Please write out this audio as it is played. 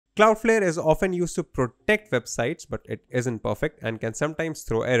Cloudflare is often used to protect websites, but it isn't perfect and can sometimes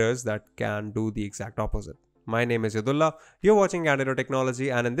throw errors that can do the exact opposite. My name is Yadullah, you're watching Candid.Technology,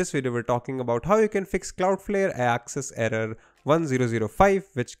 and in this video we're talking about how you can fix Cloudflare access error 1005,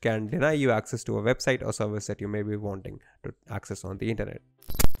 which can deny you access to a website or service that you may be wanting to access on the internet.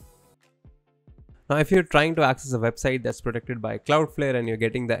 Now, if you're trying to access a website that's protected by Cloudflare and you're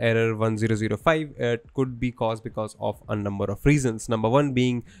getting the error 1005, it could be caused because of a number of reasons. Number one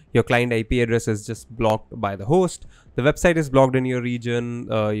being your client IP address is just blocked by the host. The website is blocked in your region.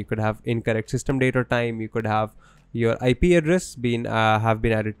 You could have incorrect system date or time. You could have your IP address have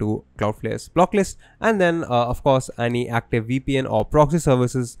been added to Cloudflare's block list, and then of course any active VPN or proxy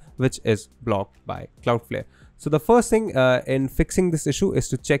services which is blocked by Cloudflare. So the first thing in fixing this issue is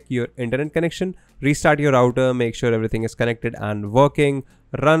to check your internet connection, restart your router, make sure everything is connected and working,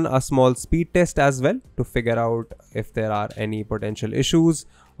 run a small speed test as well to figure out if there are any potential issues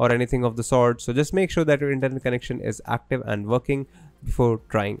or anything of the sort. So just make sure that your internet connection is active and working before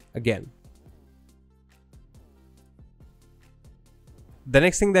trying again. The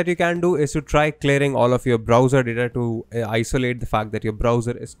next thing that you can do is to try clearing all of your browser data to isolate the fact that your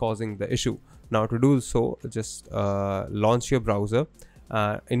browser is causing the issue. Now to do so, just launch your browser.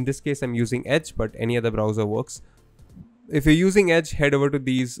 In this case, I'm using Edge, but any other browser works. If you're using Edge, head over to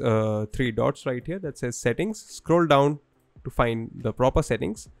these three dots right here that says settings. Scroll down to find the proper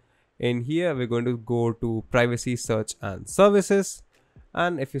settings. In here, we're going to go to privacy, search and services.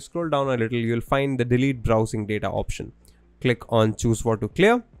 And if you scroll down a little, you'll find the delete browsing data option. Click on choose what to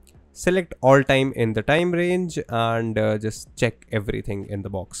clear. Select all time in the time range and just check everything in the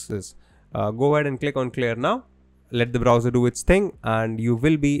boxes. Go ahead and click on clear now. Let the browser do its thing and you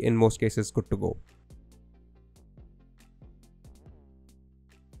will be in most cases good to go.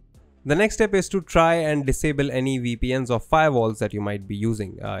 The next step is to try and disable any VPNs or firewalls that you might be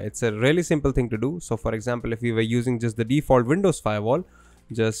using. It's a really simple thing to do. So for example, if you were using just the default Windows firewall,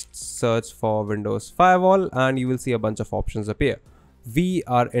 just search for Windows firewall and you will see a bunch of options appear. We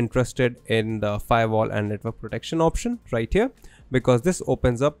are interested in the firewall and network protection option right here because this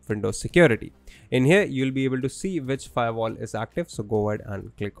opens up Windows security. In here, you'll be able to see which firewall is active. So go ahead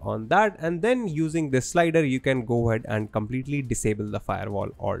and click on that. And then using this slider, you can go ahead and completely disable the firewall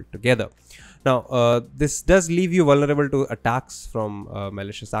altogether. Now, this does leave you vulnerable to attacks from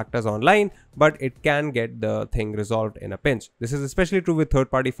malicious actors online, but it can get the thing resolved in a pinch. This is especially true with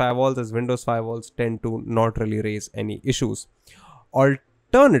third-party firewalls, as Windows firewalls tend to not really raise any issues.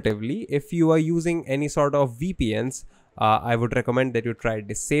 Alternatively, if you are using any sort of VPNs, I would recommend that you try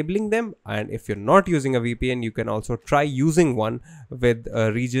disabling them. And if you're not using a VPN, you can also try using one with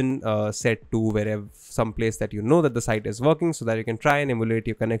a region set to wherever some place that you know that the site is working, so that you can try and emulate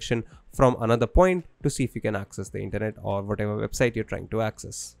your connection from another point to see if you can access the internet or whatever website you're trying to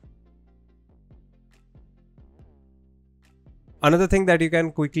access. Another thing that you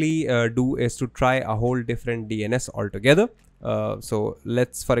can quickly do is to try a whole different DNS altogether. So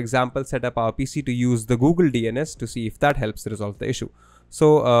let's, for example, set up our PC to use the Google DNS to see if that helps resolve the issue.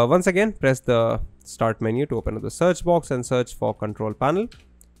 So once again, press the start menu to open up the search box and search for control panel.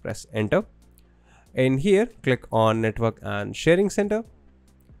 Press enter. In here, click on network and sharing center.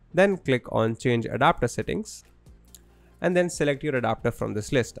 Then click on change adapter settings. And then select your adapter from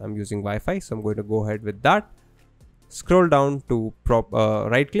this list. I'm using Wi-Fi, so I'm going to go ahead with that. Scroll down to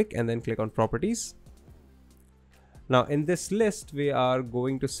right click and then click on properties. Now in this list, we are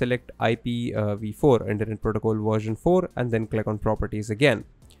going to select IPv4, Internet Protocol version 4, and then click on properties again.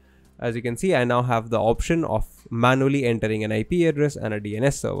 As you can see, I now have the option of manually entering an IP address and a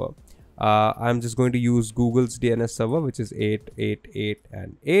DNS server. I'm just going to use Google's DNS server, which is 888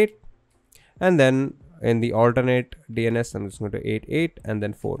 and 8. And then in the alternate DNS, I'm just going to 88 and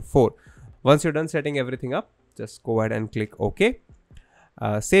then 44. Once you're done setting everything up, just go ahead and click OK.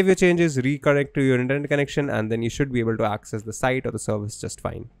 Save your changes, reconnect to your internet connection, and then you should be able to access the site or the service just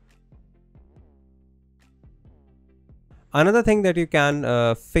fine. Another thing that you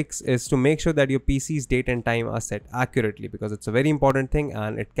can fix is to make sure that your PC's date and time are set accurately, because it's a very important thing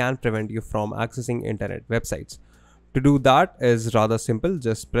and it can prevent you from accessing internet websites. To do that is rather simple.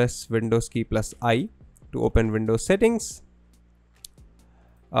 Just press Windows key plus I to open Windows settings.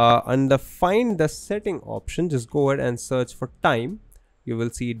 Under find the setting option, just go ahead and search for time. You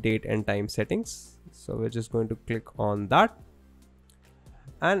will see date and time settings. So we're just going to click on that.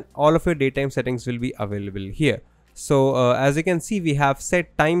 And all of your daytime settings will be available here. So as you can see, we have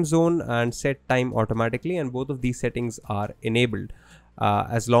set time zone and set time automatically, and both of these settings are enabled.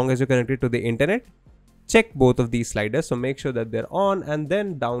 As long as you're connected to the internet, check both of these sliders. So make sure that they're on, and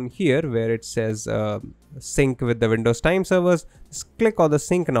then down here where it says sync with the Windows time servers, just click on the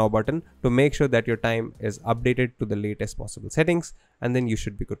sync now button to make sure that your time is updated to the latest possible settings, and then you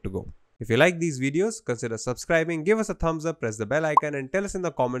should be good to go. If you like these videos, consider subscribing, give us a thumbs up, press the bell icon, and tell us in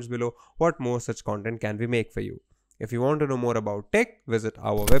the comments below what more such content can we make for you. If you want to know more about tech, visit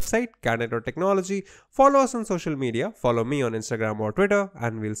our website, Candid.Technology. Follow us on social media, follow me on Instagram or Twitter,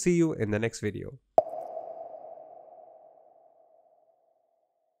 and we'll see you in the next video.